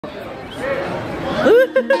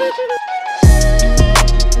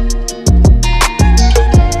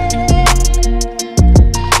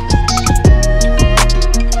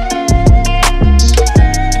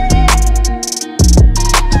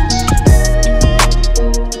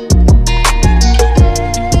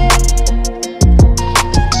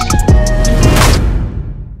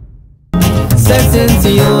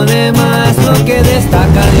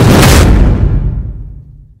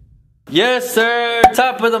Yes sir,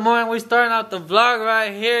 top of the morning. We starting out the vlog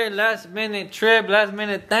right here. Last minute trip, last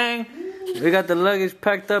minute thing. We got the luggage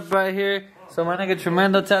packed up right here. So my nigga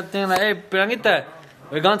Tremendo tapped in like, hey Piranguita,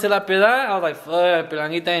 we're going to La Piedad. I was like, fuck,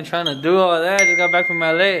 Piranguita ain't trying to do all that. Just got back from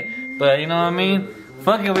LA. But you know what I mean?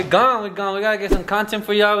 Fuck it, we gone. We gotta get some content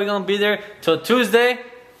for y'all. We gonna be there till Tuesday.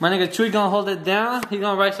 My nigga Chewy gonna hold it down. He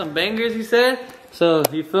gonna write some bangers, he said. So,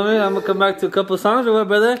 you feel me? I'm gonna come back to a couple songs or what,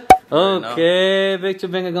 brother? Okay, Big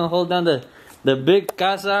Chubenga gonna hold down the big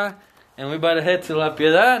casa. And we about to head to La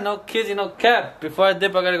Piedad. No kizzy, no cap. Before I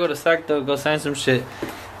dip, I gotta go to Sac to go sign some shit.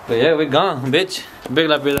 But yeah, we gone, bitch. Big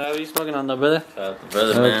La Piedad. What are you smoking on though, brother? Shout out to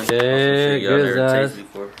brother, man. Okay, good ass.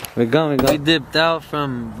 We gone. We dipped out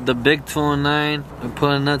from the big 209. We're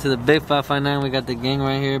pulling up to the big 559. We got the gang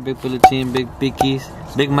right here. Big Pulitin, Big Pickies,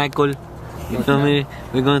 Big Michael. You feel me?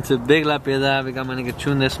 We're going to Big La Piedad. We got my nigga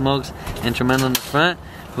Chun that smokes and Tremendo in the front.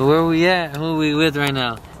 But where we at? Who we with right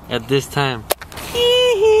now at this time?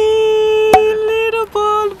 Little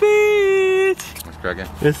bald bitch. What's cracking?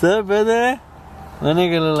 What's up, brother? My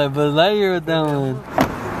nigga look like Buzz Lightyear with that one.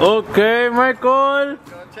 Okay, Michael.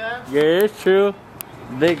 Yeah, it's true.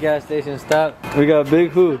 Big gas station stop. We got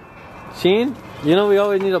Big who? Sheen? You know we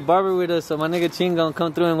always need a barber with us, so my nigga Sheen gonna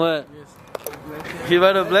come through and what? You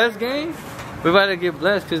about to bless, gang? We about to get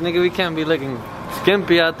blessed, cause nigga we can't be looking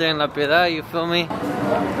skimpy out there in La Piedad, you feel me?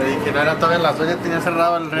 Que no era todavía las ollas, tenía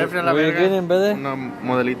cerrado el refri a la verga. Getting, brother? Un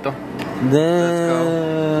modelito.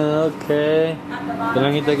 Damn, okay.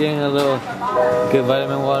 Piranguita getting a little good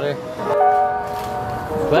vitamin water.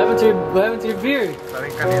 What happened to your beard? Está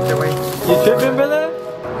bien caliente, güey. You tripping, brother?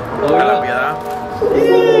 A la Piedad.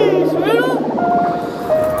 Yeesh, bueno.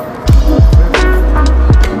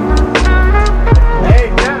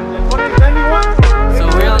 So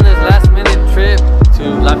we're on this last minute trip to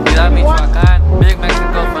La Piedad, Michoacán, Big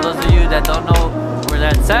Mexico. For those of you that don't know where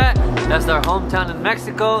that's at, that's our hometown in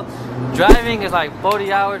Mexico. Driving is like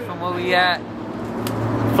 40 hours from where we at.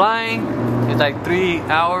 Flying is like 3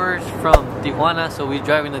 hours from Tijuana. So we're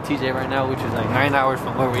driving to TJ right now, which is like 9 hours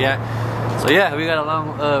from where we at. So yeah, we got a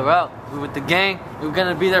long route. We with the gang. We're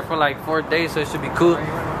gonna be there for like 4 days, so it should be cool.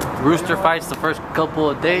 Rooster fights the first couple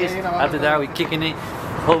of days. After that, we kicking it.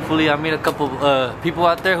 Hopefully, I meet a couple people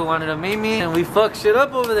out there who wanted to meet me, and we fuck shit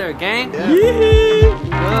up over there, gang.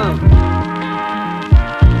 Yeah.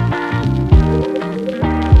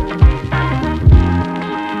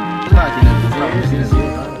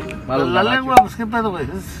 La lengua, pues qué pedo, güey.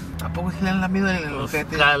 ¿A poco se le han lamido el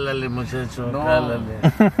ojete? Cálale, muchacho, no, cálale.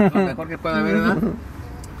 Lo mejor que puede haber, ¿verdad?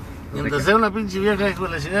 Mientras sea una pinche vieja, hijo de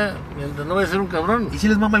la chingada, mientras no vaya a ser un cabrón. ¿Y si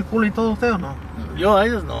les mama el culo y todo usted o no? Yo a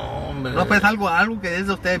ellos no, hombre. No, pues algo que es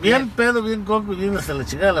de usted. Bien pedo, bien coco y bien hasta la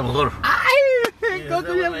chingada a lo mejor. ¡Ay!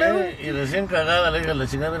 Coco bien pedo. Y recién cagada la hija de la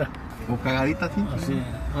chingada, mira. O cagadita así. Así.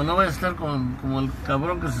 O no vaya a estar como el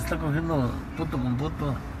cabrón que se está cogiendo puto con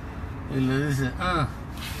puto. Y le dice,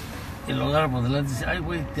 y lo agarra por delante y dice, ay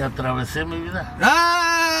güey, te atravesé mi vida.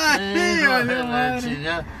 ¡Ay! La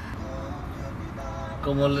chingada.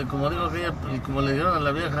 Como digo aquella, como le dijeron a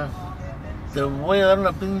la vieja, te voy a dar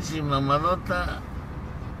una pinche mamadota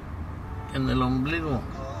en el ombligo.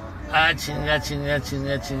 Chinga.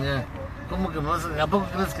 ¿Cómo que me vas a... ¿A poco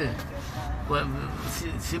crees que...? Pues,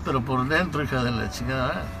 sí, pero por dentro, hija de la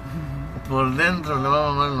chingada, por dentro le va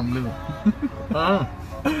a mamar el ombligo.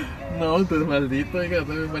 No, usted es maldito, hija,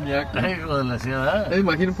 usted es maníaco. Ay, hijo de la ciudad. Me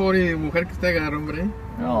imagino pobre mujer que usted agarra, hombre.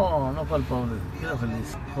 No, no fue el pobre, era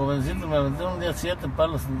feliz. Jovencito, me aventé un día 7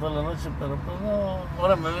 palos en toda la noche, pero pues no,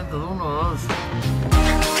 ahora me avento de 1 o 2.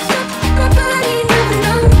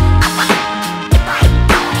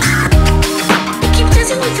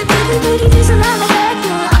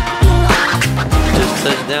 Just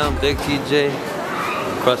touched down, Big TJ.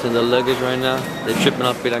 Crossing the luggage right now. They're tripping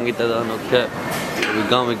off Piranguita, though, no cap. We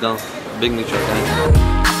gone. Big Michoacán.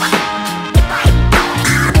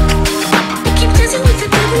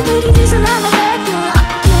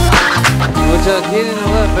 What y'all getting or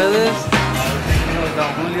what, brothers?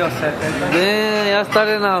 Damn, y'all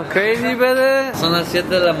starting out crazy, brother. Son las 7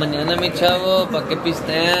 de la mañana, mi chavo. ¿Pa' qué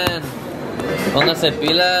pistean? Pónganse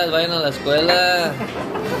pilas, vayan a la escuela.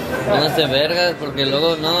 Pónganse vergas, porque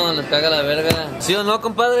luego no, les caga la verga. ¿Sí o no,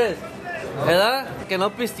 compadres? ¿Verdad? Que no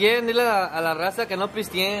pisteen, dile a la raza que no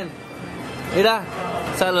pisteen. Mira,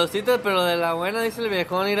 saludcitos, pero de la buena, dice el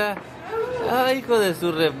viejón, mira. Ay, hijo de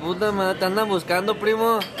su reputa madre, te andan buscando,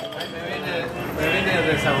 primo. Me vine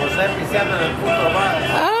de San José pisteando en el puto bar.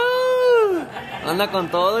 ¡Ah! Anda con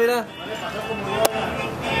todo, mira.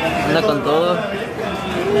 Anda con todo.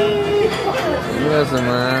 Mira su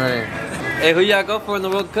madre. Hey, who y'all go for in the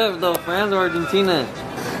World Cup, though? France or Argentina?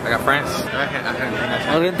 I got France.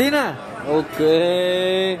 Argentina?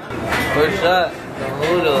 Okay. First shot.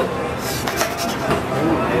 Seguro.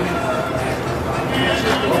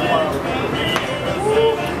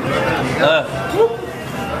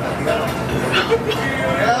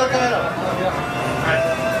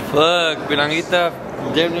 Fuck, Piranguita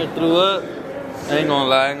Junior threw up. I ain't gonna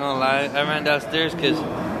lie. I ran downstairs because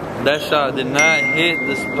that shot did not hit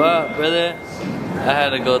the spot, brother. I had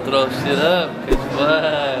to go throw shit up because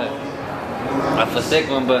fuck. That's a sick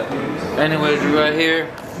one, but anyways, we're right here.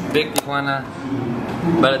 Big Tijuana.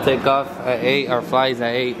 About to take off at 8. Our flight's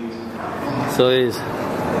at 8. So it's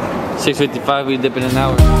 6:55. We dip in an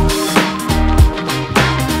hour.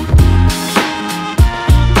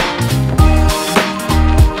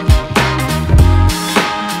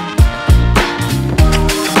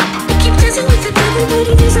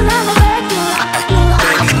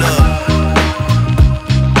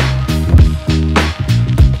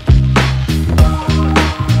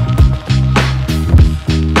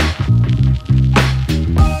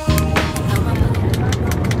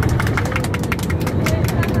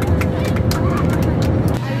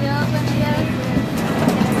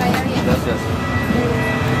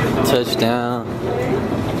 Touchdown.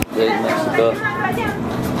 Mexico.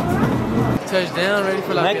 Touchdown, ready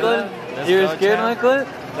for la Michael, you were scared, Michael?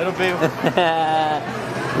 Little bit.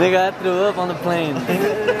 Nigga, I threw up on the plane.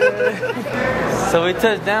 So we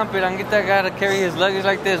touched down, Piranguita gotta carry his luggage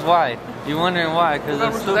like this. Why? You wondering why? Because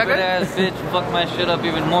the stupid ass bitch fucked my shit up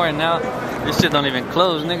even more, and now this shit don't even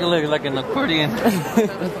close. Nigga looks like an accordion.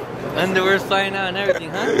 Underwear's flying out and everything,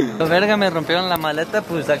 huh? Verga, me rompieron la maleta,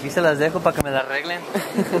 pues aquí se las dejo para que me la arreglen.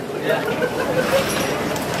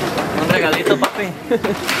 Un regalito, papi.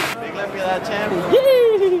 Big love you that champ.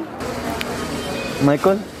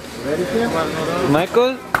 Michael?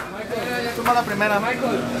 Michael? Ya toma la primera,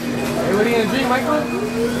 Michael. Hey, what are you gonna drink,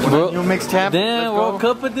 Michael? New mix champ. Damn, World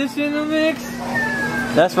Cup edition of mix.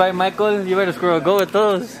 That's right, Michael. You better score a goal with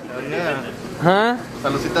those. Oh, yeah. Huh?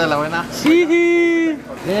 Saludcita de la buena. Sí.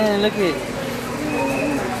 Damn, look it.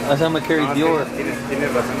 That's how I'm gonna carry Dior in the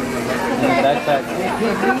backpack.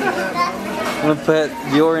 I'm gonna put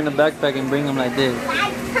Dior in the backpack and bring them like this.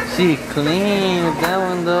 She clean with that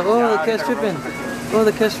one though. Oh, the cat's tripping. Oh,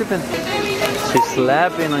 the cat's tripping. She's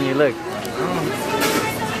slapping on you, look.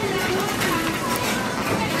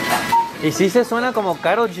 ¿Y si se suena como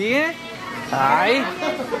Karol G, eh? Ay.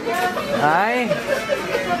 Ay.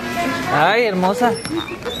 Ay, hermosa.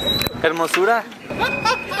 Hermosura.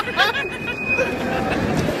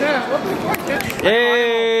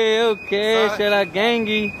 Hey, okay, shout out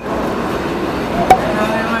Gangy.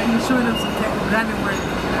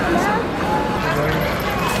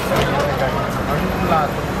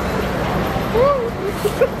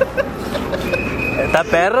 ¿Está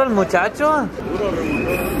perro el muchacho?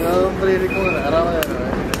 No, hombre, como la graba de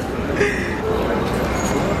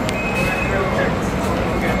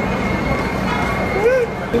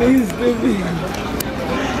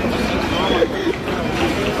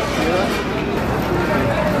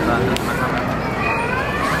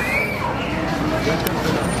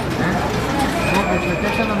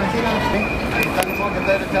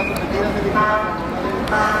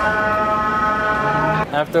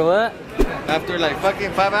After what? After like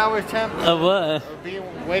fucking 5 hours, champ. Of what? Of being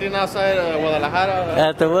waiting outside Guadalajara.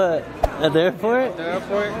 After what? At the airport? At the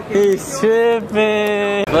airport. He's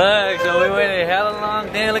tripping. Fuck, so we waited hella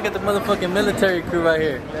long. Damn, look at the motherfucking military crew right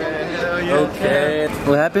here. Hell yeah, Okay.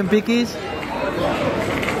 What happened, Pickies?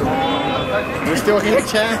 We're still here,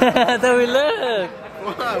 champ. I thought we left.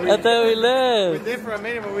 I thought we left. We did for a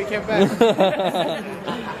minute, but we came back.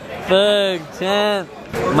 Fuck, champ.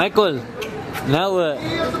 Michael, now what?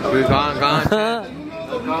 We're gone.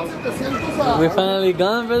 We're finally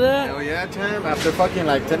gone, brother? Hell yeah, champ. After fucking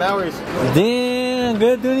like 10 hours. Damn,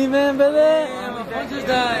 good duty, man, brother.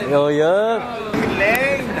 Yo, yo.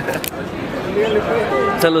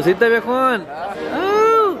 Saludcita, viejón.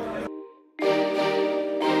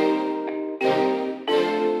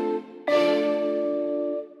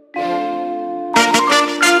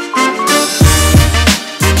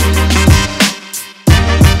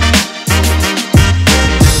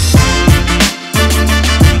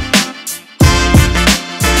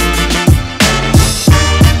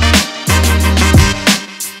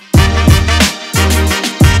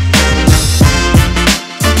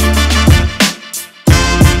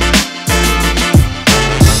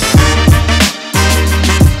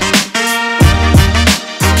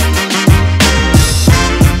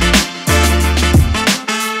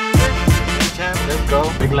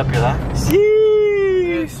 La Piedad.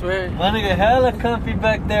 Sheesh. I swear. My nigga hella comfy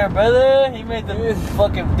back there, brother. He made the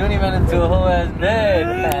fucking Dooney man into a whole ass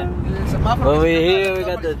bed. Over here, we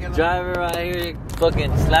got the driver right here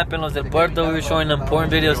fucking slapping los del Puerto. We were showing them porn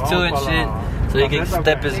videos too and shit. So he can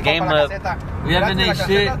step his game up. We haven't ate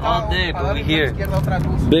shit all day, but we here.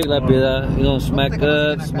 Big La Piedad. You know, smack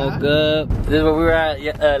up, smoke up. This is where we were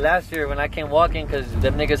at last year when I came walking because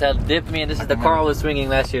them niggas had dipped me, and this is the car I was swinging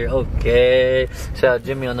last year. Okay. Shout out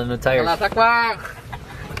Jimmy on the new tires.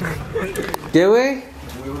 ¿Qué, güey?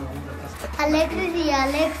 Alexis y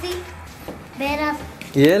Alexis. Vera.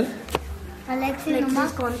 ¿Y él? Alexis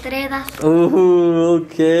nomás. Contreras.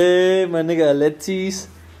 Okay. My nigga Alexis.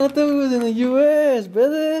 I thought we was in the US,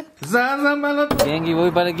 brother. Gangy, what we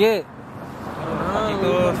about to get?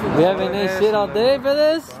 We haven't ate shit all day,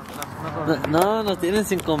 brothers. No, nos tienen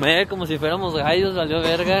sin comer como si fuéramos gallos, valió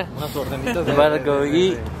verga. Unas ordenitas We about to go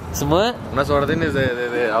eat. Some what? Unas órdenes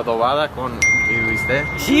de adobada con bistec.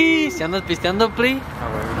 Sí, si andas pisteando, Pri.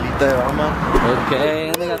 Abuelita de Bama. Okay,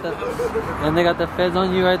 and they got the feds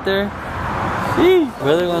on you right there.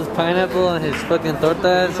 Brother wants pineapple on his fucking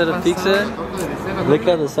torta instead of pizza. Look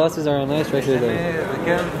how the sauces are nice right here, though.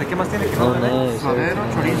 ¿De qué más tiene que Oh, nice. Sodero,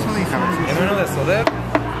 chorizo y jamoncillo. Uno de sodero.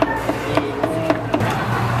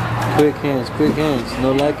 Quick hands,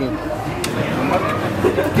 no liking.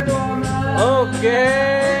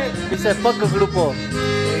 Okay. He said, fuck a grupo.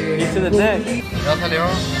 He's to the neck. Ya salió.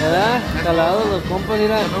 ¿Verdad? Calados los compas,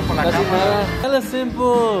 mira. Casi nada. Hella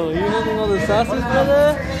simple. You holding all the sauces,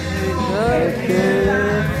 brother?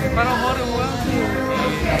 Okay.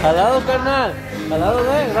 Jalado, carnal. Jalado,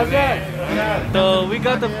 gracias. So we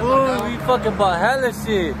got the food. We fucking bought hella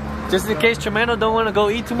shit. Just in case Tremendo don't want to go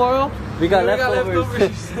eat tomorrow, we got leftovers.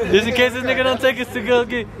 Just in case this nigga don't take us to go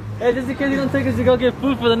get. Hey, just in case he don't take us to go get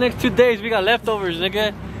food for the next 2 days, we got leftovers,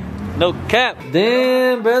 nigga. No cap.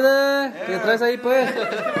 Damn, brother. ¿Qué traes ahí, pues?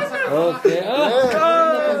 Okay.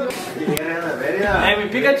 Oh. Hey, mi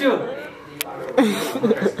Pikachu. The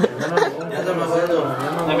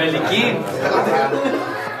Beliquín.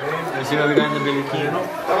 Let's see what we got in the Beliquín.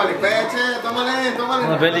 Tómale, peche, tómale.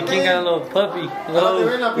 The Beliquín got a little puppy.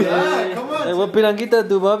 Hey, what piranguita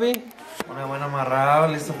do, Bobby? Una buena amarrado,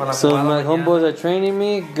 listo para la So my homeboys are training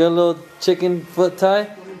me. Good little chicken foot tie.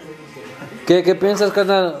 ¿Qué piensas,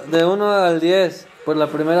 carnal? De 1 al 10 por la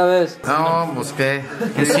primera vez. No, pues qué.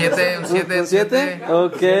 Un 7, un 7.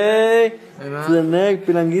 Okay. To the neck,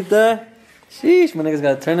 piranguita. Sheesh, my niggas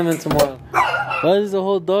got a tournament tomorrow. Why is the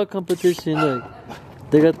whole dog competition? Look,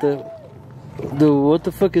 they got the what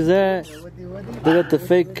the fuck is that? They got the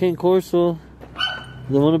fake King Corso,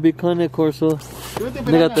 the wannabe Cane Corso.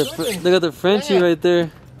 They got the Frenchie right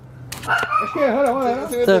there.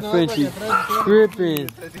 What's that Frenchie? Tripping.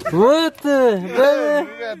 What the? Brother?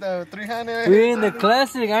 We in the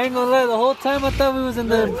classic. I ain't gonna lie. The whole time I thought we was in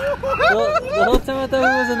the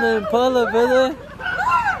Impala, brother.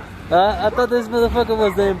 I thought this motherfucker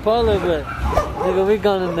was the Impala, but nigga, we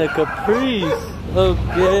gone in the Caprice.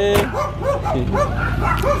 Okay.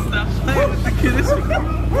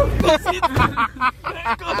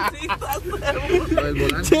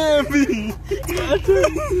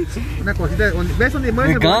 Una cosita. ¿Ves donde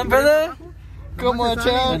mueves? We gone, brother? Come on,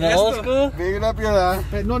 champ. In the old school? Big La Piedad.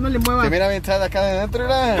 No le muevas. Te mira bien echada acá de adentro,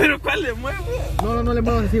 ¿verdad? ¿Pero cuál le muevo? No le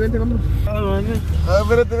muevas así, vente, vamos. Ah,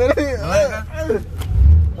 espérate.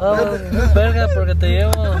 Oh, verga, porque te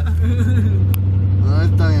llevo. No,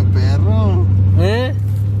 está bien, perro. ¿Eh?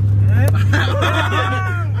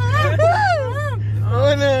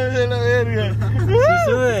 Hola, de la verga. Sí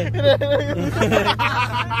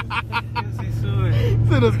sube.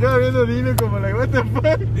 Se nos queda viendo Dino como like, what the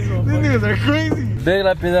fuck? These niggas are crazy. Big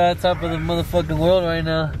La Piedad, top of the motherfucking world right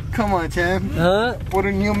now. Come on, champ. Huh? Put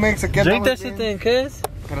a new mix. Drink that shit then, cuz.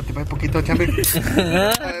 Espérate, un poquito, champ.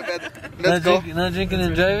 Let's go. Not drinking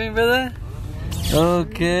and driving, brother?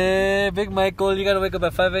 Okay. Big Michael, you gotta wake up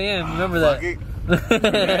at 5 a.m. Remember that.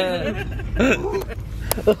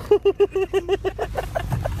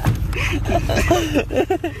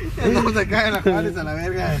 Andamos acá en la Juárez a la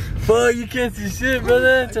verga. Fuck, you can't see shit,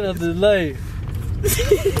 brother. Turn off the light.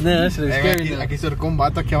 Nah, that shit is scary now. Aquí se ahorcó un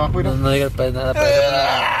vato aquí abajo. No digas para nada.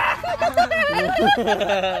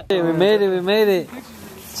 Hey, we made it.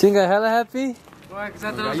 Chinga, hella happy? Why? Because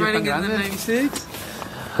I thought I was riding in the 96.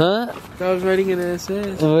 Huh? I thought I was riding in the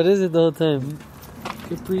SS. What is it the whole time?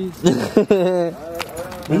 Caprice.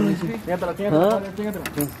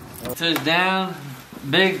 Touchdown.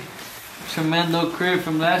 Big, tremendo crib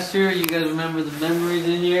from last year. You guys remember the memories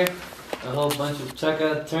in here? A whole bunch of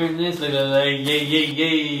chaka turn this. Look at that.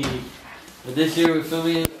 Yay. But this year, we feel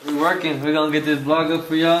me? We're working. We're gonna get this vlog up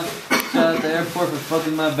for y'all. Shout out to the airport for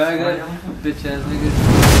fucking my bag up. Bitch ass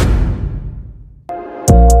niggas.